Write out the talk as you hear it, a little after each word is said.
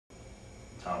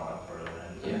town lot part of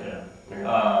that. Yeah.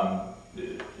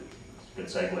 It's a good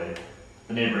segue.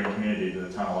 The neighboring community to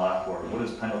the town of Lockport, what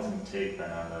does Pendleton take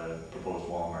then on the proposed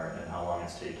Walmart and how long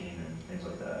it's taking and things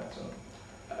like that? So.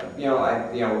 I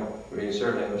mean,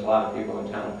 certainly there's a lot of people in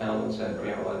town of Pendleton said,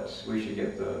 we should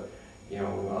get the,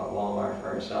 Walmart for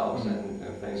ourselves and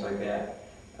things like that.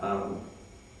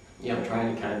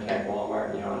 Trying to contact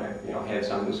Walmart, and had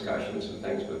some discussions and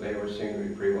things, but they seem to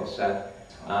be pretty well set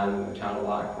on the town of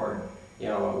Lockport. We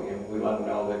let them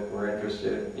know that we're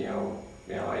interested.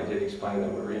 I did explain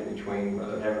that we're in between,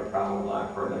 whether they're having a problem with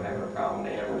Lockport or having a problem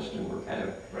in Amherst, and we're kind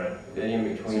of the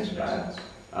in-between spot.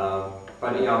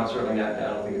 But it's certainly not.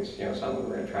 I don't think it's something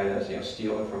we're going to try to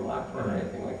steal it from Lockport or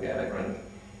anything like that. I think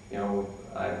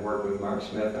I've worked with Mark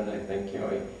Smith, and I think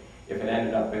if it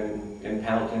ended up in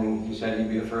Pendleton, he said he'd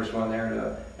be the first one there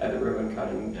to at the ribbon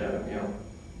cutting.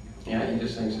 He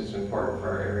just thinks it's important for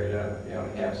our area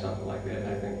to have something like that. And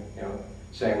I think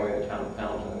same way in the town of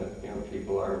Pendleton, that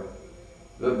people are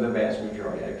the vast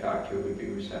majority I've talked to would be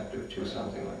receptive to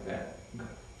something like that.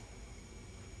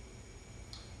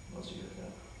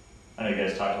 I know you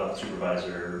guys talked about the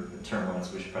supervisor term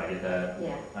limits. We should probably get that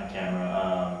on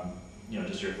camera.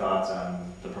 Just your thoughts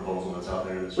on the proposal that's out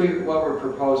there this year. What we're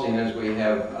proposing is we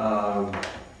have,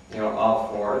 all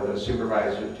four: the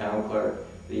supervisor, the town clerk,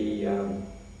 the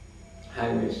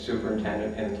highway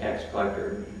superintendent, and the tax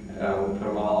collector. We put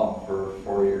them all up for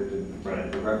 4 years,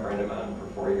 the referendum on for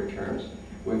 4-year terms,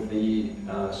 with the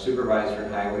supervisor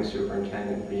and highway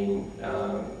superintendent being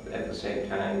at the same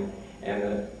time, and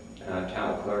the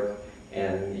town clerk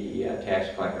and the tax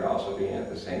collector also being at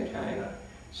the same time.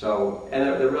 So,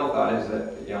 and the real thought is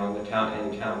that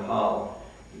in town hall,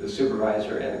 the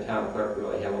supervisor and the town clerk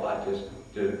really have a lot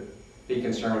to be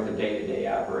concerned with the day-to-day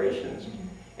operations,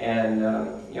 and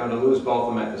to lose both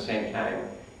of them at the same time,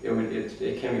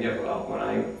 it can be difficult. When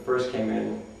I first came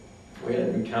in, we had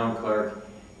a new town clerk,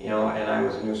 and I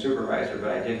was a new supervisor,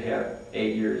 but I did have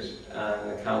 8 years on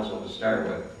the council to start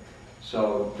with.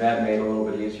 So that made it a little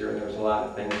bit easier, and there was a lot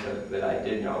of things that I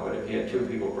did know. But if you had two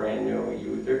people brand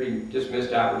new, there'd be just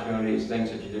missed opportunities, things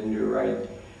that you didn't do right,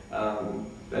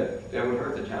 that would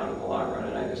hurt the town in the long run.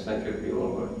 And I just think it'd be a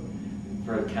little bit,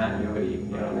 for the continuity,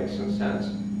 makes some sense.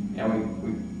 And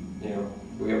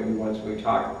once we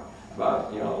talked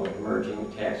about, merging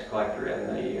the tax collector and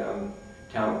the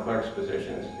town clerk's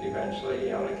positions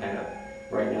eventually, to kind of,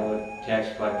 right now the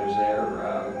tax collector's there,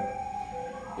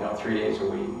 3 days a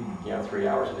week, 3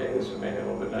 hours a day. This would make it a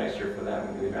little bit nicer for them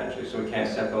eventually. So we can't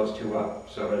set those two up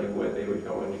so that they would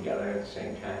go in together at the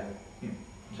same time.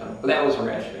 So, but that was a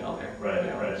rationale there. Right.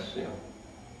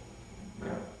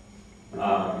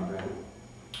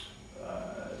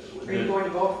 Are you going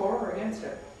to vote for or against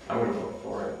it? I would vote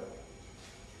for it.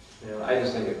 I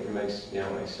just think it makes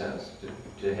sense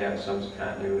to have some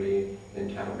continuity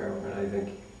in town government. I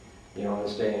think in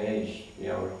this day and age,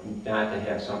 not to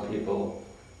have some people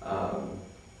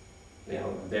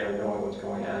there knowing what's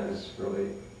going on is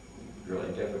really,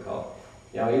 really difficult.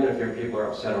 Even if your people are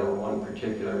upset over one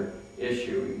particular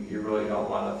issue, you really don't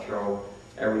want to throw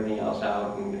everything else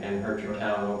out and hurt your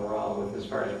town overall with as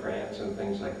far as grants and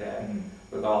things like that.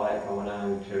 With all that going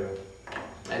on too,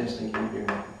 I just think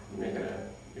it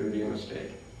would be a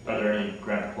mistake. Are there any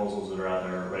grant proposals that are out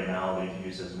there right now that you can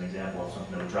use as an example of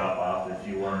something that would drop off if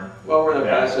you weren't? Well, we're in the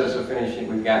process of finishing.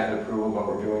 We've got the approval, but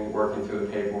we're working through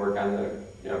the paperwork on the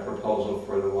proposal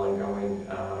for the one going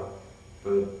for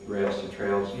the Riester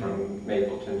trails from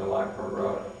Mapleton to Lockport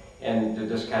Road, and to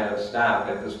just kind of stop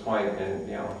at this point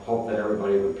and hope that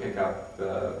everybody would pick up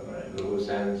the loose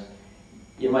ends.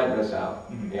 You might miss out,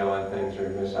 on things, or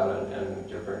miss out on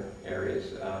different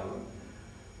areas.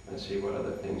 Let's see what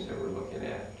other things that we're looking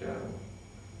at.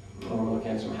 We're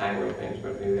looking at some highway things,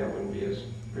 but maybe that wouldn't be as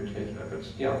particular. But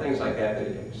things like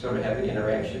that sort of have the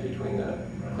interaction between the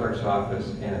clerk's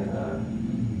office and the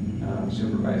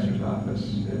supervisor's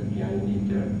office. You need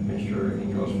to make sure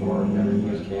everything goes forward and everything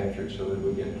is captured so that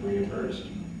we get reimbursed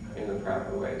in the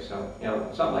proper way. So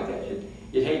something like that.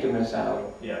 You'd hate to miss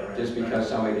out just because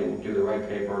somebody didn't do the right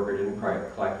paperwork or didn't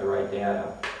collect the right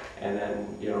data. And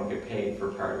then you don't get paid for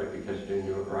part of it because you didn't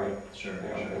do it right. Sure.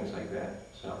 Things like that.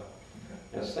 So,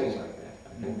 yes, things like that.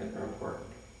 I think that are important.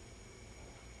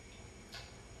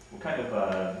 What kind of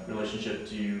relationship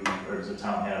does the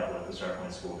town have with the Star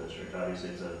Point School District? Obviously,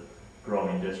 it's a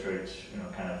growing district.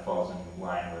 Kind of falls in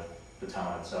line with the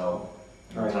town itself,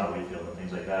 the town we feel, and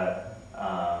things like that.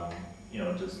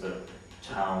 Does the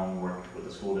town work with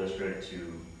the school district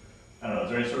to? I don't know, is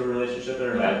there any sort of relationship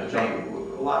there?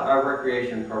 Our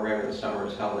recreation program in the summer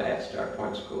is held at Star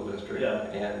Point School District,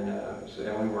 and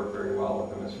we work very well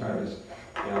with them as far as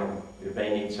if they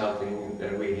need something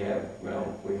that we have,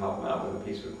 well, we help them out with a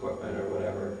piece of equipment or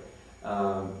whatever.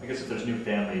 I guess if there's new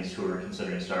families who are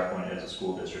considering Star Point as a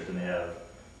school district and they have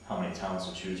how many towns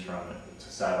to choose from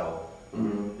to settle,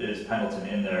 is Pendleton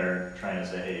in there trying to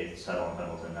say, hey, settle in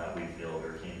Pendleton, not Wheatfield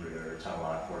or Cambridge or Town of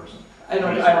Lockport? I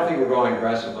don't think we're going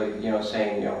aggressively,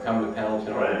 saying, come to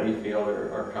Pendleton over Right. Wheatfield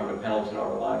or come to Pendleton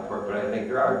over Lockport, but I think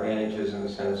there are advantages in the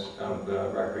sense of the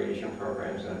recreation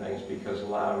programs and things, because a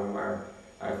lot of them are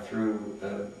through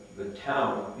the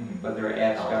town, but they're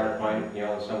at Star Point,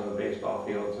 some of the baseball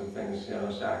fields and things,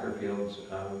 soccer fields,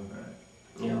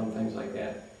 and things like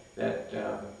that,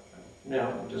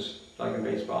 just like in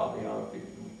baseball,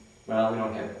 well, we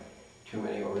don't have too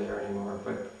many over there anymore,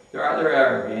 but there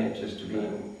are advantages to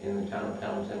being in the town of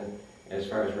Pendleton as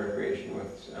far as recreation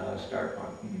with Star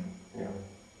Point.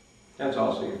 That's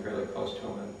also, you're fairly close to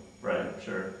them. Right,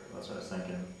 sure, that's what I was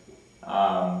thinking.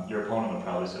 Your opponent would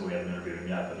probably say, we haven't interviewed him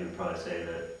yet, but he would probably say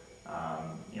that,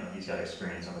 he's got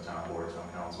experience on the town board, town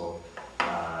council.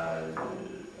 I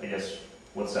guess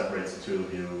what separates the two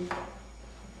of you,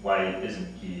 why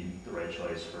isn't he the right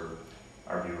choice for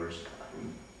our viewers?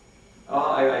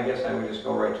 I guess I would just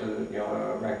go right to the,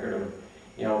 record of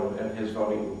his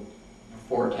voting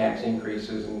for tax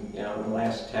increases, and, the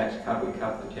last tax cut, we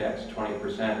cut the tax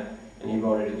 20%, and he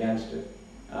voted against it.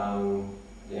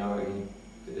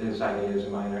 His ideas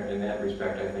and mine are, in that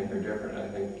respect, I think, are different. I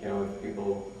think, if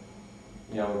people,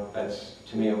 that's,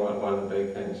 to me, one of the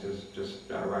big things is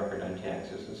just our record on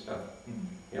taxes and stuff.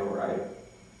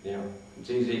 It's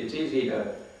easy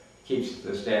to keep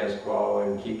the status quo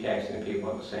and keep taxing the people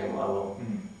at the same level.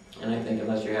 And I think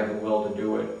unless you have the will to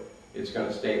do it, it's going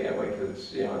to stay that way,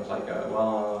 because it's like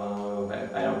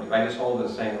if I just hold it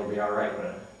the same, it'll be all right.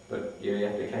 But you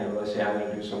have to kind of say, I'm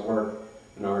going to do some work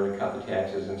in order to cut the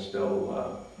taxes and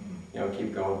still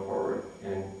keep going forward,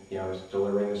 and just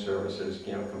delivering the services,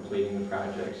 completing the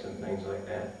projects and things like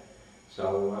that.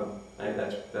 So I think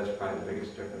that's probably the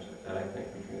biggest difference that I think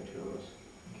between the two of us.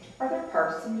 Are there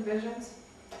partisan divisions?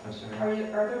 I'm sorry?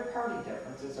 Are there party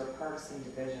differences or partisan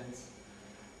divisions?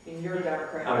 You're a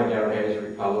Democrat. I'm a Democrat, he's a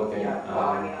Republican. Yeah, well,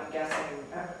 I'm guessing,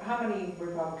 how many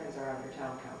Republicans are on your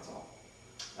town council?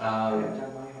 I haven't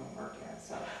done my homework yet,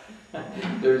 so.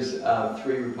 There's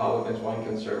 3 Republicans, 1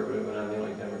 conservative, and I'm the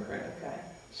only Democrat. Okay.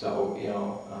 So,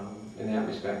 in that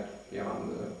respect,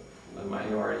 I'm the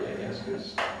minority, I guess,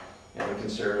 because the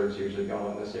conservatives usually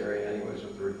go in this area anyways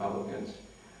with the Republicans.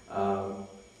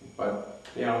 But,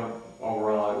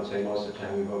 overall, I would say most of the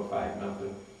time we vote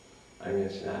 5-0. I mean,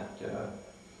 it's not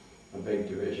a big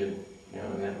division,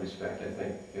 in that respect. I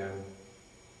think,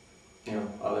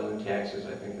 other than taxes,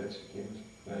 I think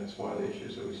that's one of the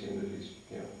issues that we seem to be,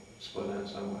 split on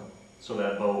somewhat. So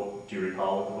that vote, do you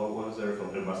recall what the vote was there?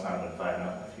 It must not have been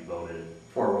 5-0 if you voted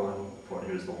 4-1.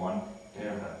 He was the one?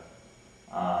 Yeah.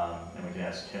 And we can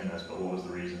ask him this, but what was the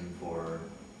reason for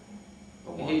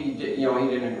the one? He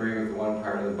didn't agree with one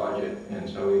part of the budget, and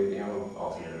so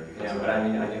Altogether. Yeah, but I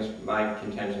mean, I guess my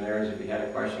contention there is if you had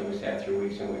a question, we sat through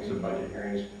weeks and weeks of budget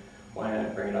hearings, why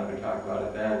not bring it up and talk about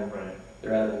it then? Right.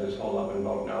 Rather than just hold up and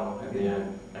vote no at the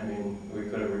end. I mean, we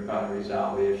could have probably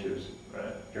resolved the issues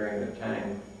during the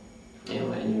time. And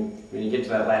when you get to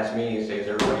that last meeting, you say, is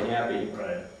everybody happy?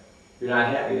 Right. If you're not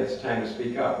happy, that's the time to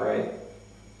speak up, right?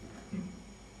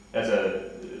 As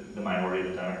the minority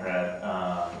of the Democrat,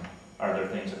 are there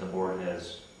things that the board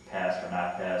has passed or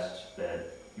not passed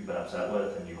that you've been upset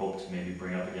with and you hope to maybe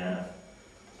bring up again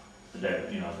if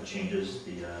it changes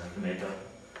the makeup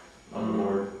of the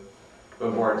board? The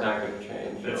board's not going to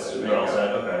change. They're all set,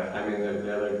 okay. I mean,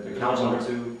 the Council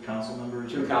council, number 2 council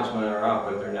members? 2 councilmen are up,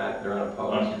 but they're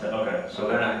unopposed. Okay. So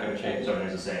they're not going to change. So it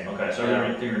remains the same. Okay, so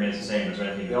everything remains the same. Is there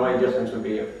anything? The only difference would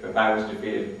be if I was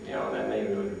defeated, then they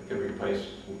could replace,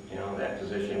 that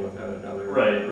position with another. Right.